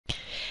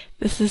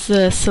This is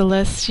the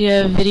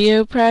Celestia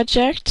video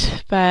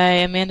project by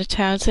Amanda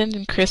Townsend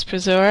and Chris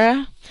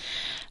Prezora.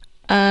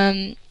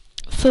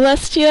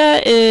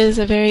 Celestia is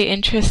a very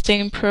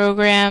interesting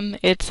program.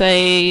 It's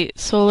a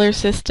solar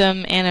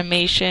system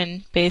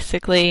animation,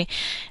 basically,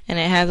 and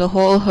it has a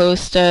whole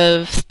host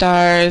of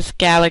stars,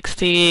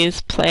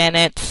 galaxies,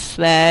 planets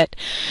that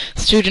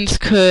students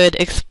could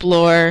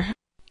explore.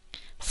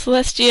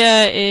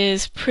 Celestia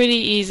is pretty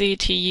easy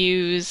to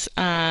use.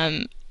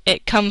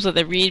 It comes with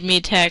a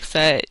README text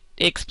that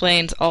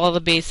explains all the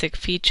basic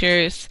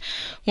features.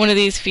 One of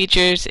these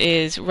features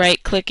is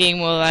right-clicking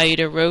will allow you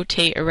to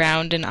rotate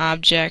around an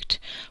object,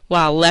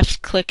 while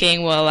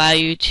left-clicking will allow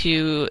you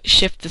to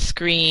shift the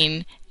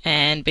screen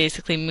and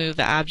basically move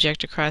the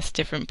object across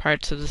different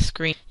parts of the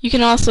screen. You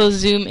can also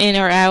zoom in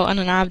or out on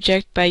an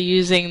object by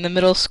using the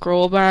middle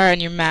scroll bar on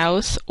your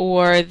mouse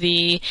or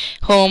the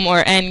home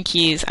or N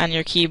keys on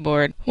your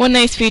keyboard. One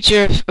nice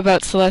feature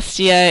about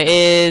Celestia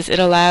is it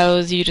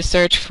allows you to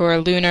search for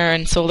lunar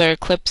and solar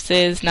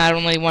eclipses, not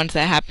only ones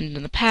that happened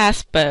in the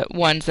past, but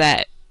ones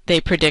that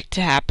they predict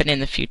to happen in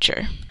the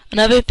future.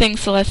 Another thing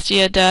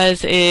Celestia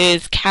does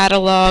is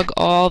catalog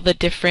all the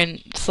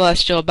different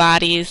celestial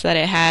bodies that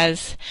it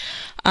has.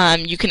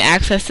 You can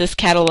access this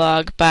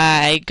catalog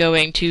by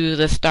going to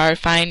the Star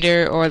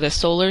Finder or the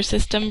Solar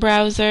System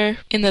browser.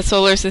 In the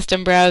Solar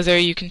System browser,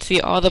 you can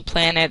see all the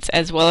planets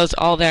as well as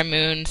all their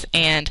moons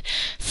and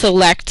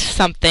select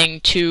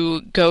something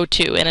to go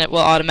to, and it will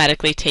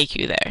automatically take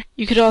you there.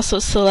 You could also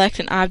select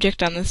an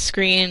object on the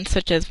screen,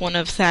 such as one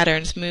of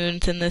Saturn's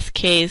moons in this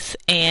case,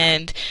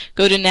 and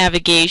go to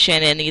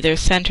navigation and either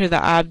center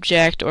the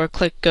object or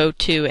click Go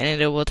To, and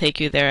it will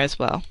take you there as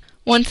well.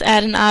 Once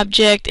at an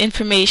object,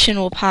 information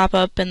will pop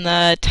up in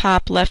the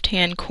top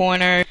left-hand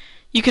corner.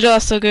 You could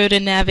also go to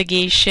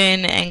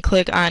navigation and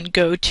click on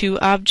Go To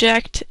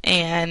Object,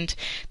 and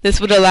this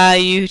would allow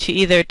you to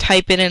either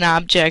type in an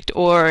object,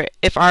 or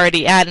if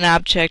already at an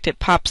object, it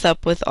pops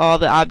up with all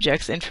the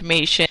object's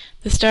information.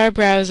 The star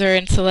browser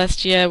in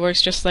Celestia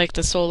works just like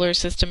the solar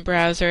system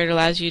browser. It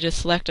allows you to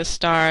select a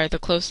star. The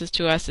closest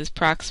to us is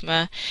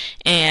Proxima,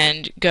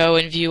 and go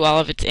and view all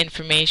of its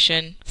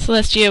information.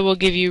 Celestia will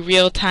give you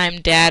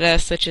real-time data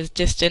such as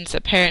distance,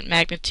 apparent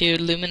magnitude,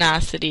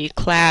 luminosity,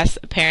 class,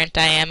 apparent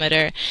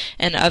diameter,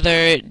 and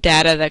other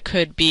data that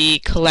could be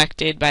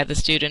collected by the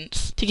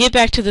students. To get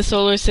back to the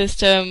solar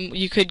system,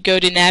 you could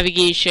go to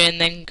navigation,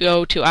 then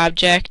go to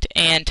object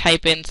and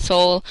type in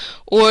Sol,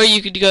 or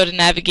you could go to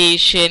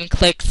navigation,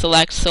 click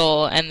Select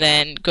Sol, and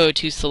then go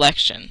to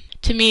Selection.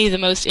 To me, the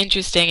most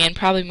interesting and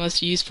probably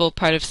most useful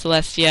part of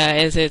Celestia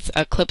is its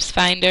eclipse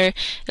finder. It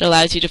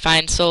allows you to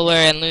find solar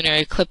and lunar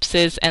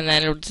eclipses, and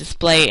then it will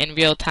display in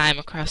real time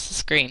across the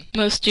screen.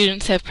 Most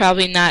students have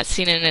probably not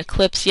seen an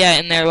eclipse yet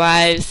in their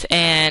lives,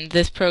 and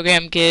this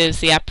program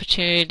gives the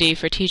opportunity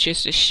for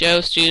teachers to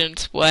show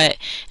students what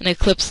an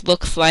eclipse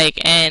looks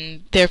like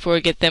and therefore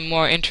get them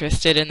more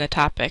interested in the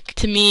topic.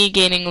 To me,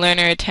 gaining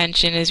learner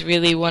attention is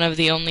really one of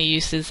the only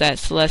uses that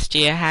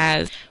Celestia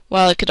has.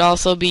 While it could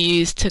also be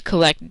used to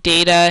collect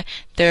data,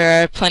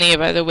 there are plenty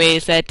of other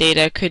ways that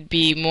data could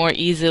be more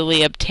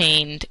easily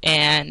obtained,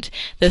 and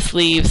this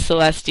leaves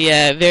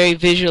Celestia very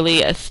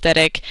visually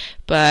aesthetic,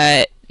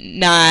 but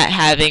not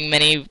having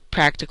many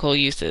practical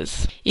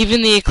uses.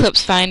 Even the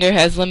eclipse finder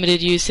has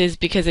limited uses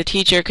because a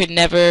teacher could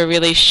never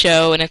really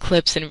show an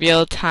eclipse in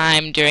real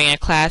time during a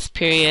class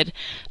period.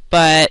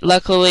 But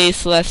luckily,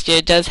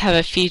 Celestia does have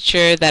a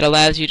feature that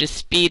allows you to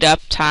speed up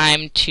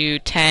time to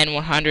 10,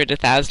 100,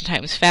 1,000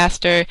 times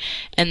faster,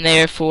 and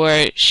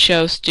therefore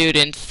show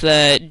students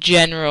the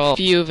general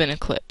view of an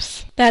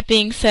eclipse. That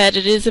being said,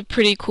 it is a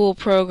pretty cool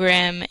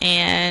program,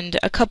 and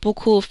a couple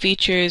cool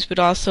features would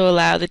also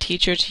allow the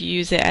teacher to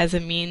use it as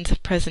a means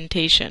of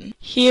presentation.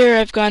 Here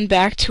I've gone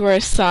back to our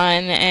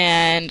sun,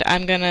 and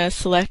I'm going to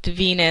select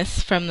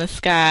Venus from the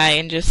sky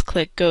and just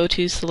click Go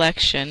To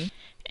Selection.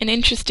 An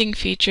interesting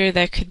feature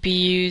that could be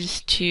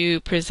used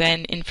to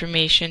present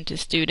information to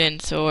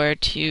students or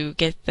to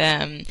get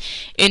them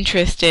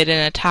interested in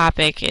a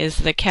topic is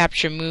the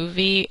Capture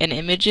Movie and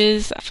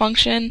Images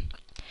function.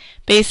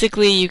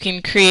 Basically, you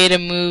can create a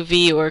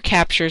movie or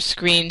capture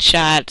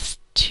screenshots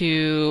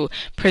to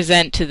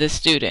present to the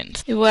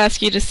students. It will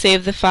ask you to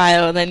save the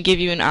file and then give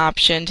you an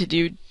option to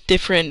do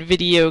different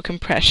video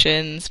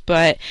compressions,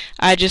 but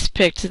I just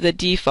picked the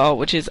default,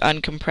 which is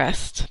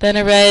uncompressed. Then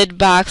a red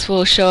box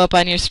will show up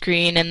on your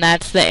screen, and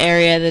that's the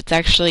area that's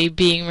actually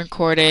being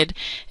recorded.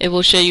 It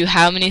will show you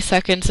how many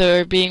seconds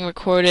are being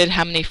recorded,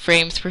 how many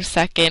frames per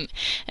second,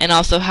 and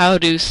also how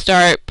to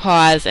start,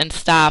 pause, and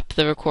stop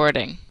the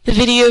recording. The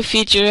video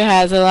feature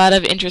has a lot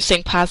of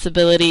interesting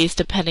possibilities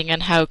depending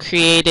on how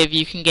creative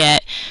you can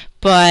get,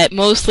 but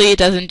mostly it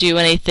doesn't do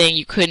anything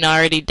you couldn't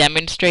already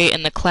demonstrate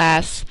in the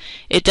class.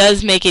 It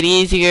does make it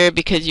easier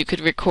because you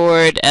could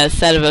record a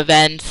set of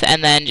events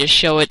and then just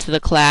show it to the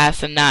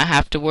class and not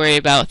have to worry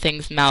about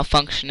things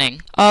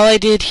malfunctioning. All I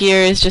did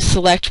here is just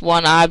select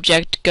one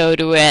object, go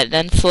to it,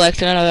 then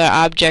select another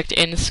object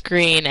in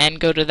screen and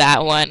go to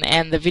that one,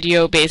 and the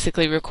video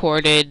basically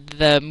recorded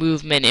the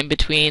movement in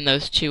between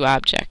those two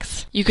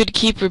objects. You could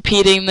keep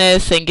repeating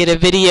this and get a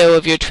video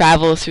of your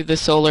travels through the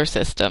solar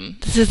system.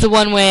 This is the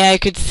one way I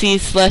could see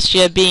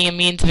Celestia being a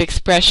means of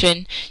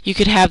expression. You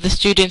could have the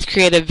students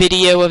create a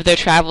video of their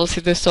travels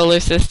through the solar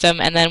system,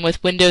 and then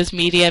with Windows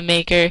Media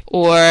Maker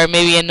or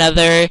maybe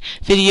another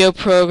video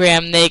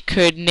program, they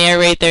could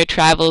narrate their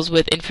travels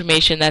with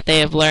information that they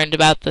have learned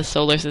about the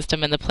solar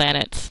system and the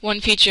planets. One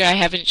feature I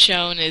haven't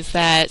shown is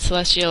that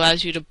Celestia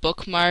allows you to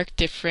bookmark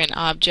different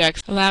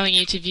objects, allowing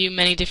you to view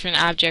many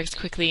different objects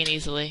quickly and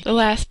easily. The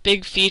last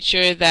big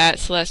feature that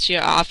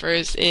Celestia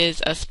offers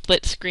is a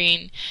split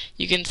screen.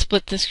 You can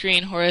split the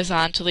screen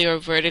horizontally or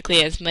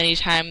vertically as many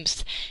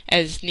times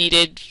as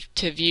needed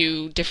to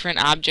view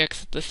different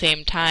objects at the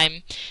same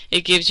time.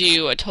 It gives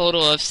you a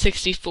total of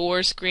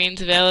 64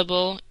 screens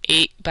available,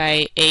 8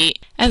 by 8.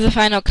 As a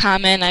final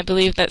comment, I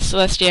believe that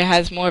Celestia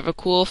has more of a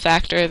cool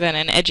factor than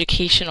an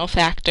educational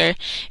factor.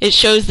 It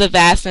shows the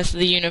vastness of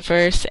the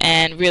universe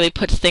and really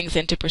puts things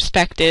into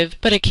perspective,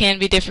 but it can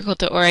be difficult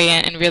to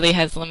orient and really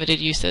has limited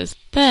uses.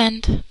 The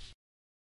end.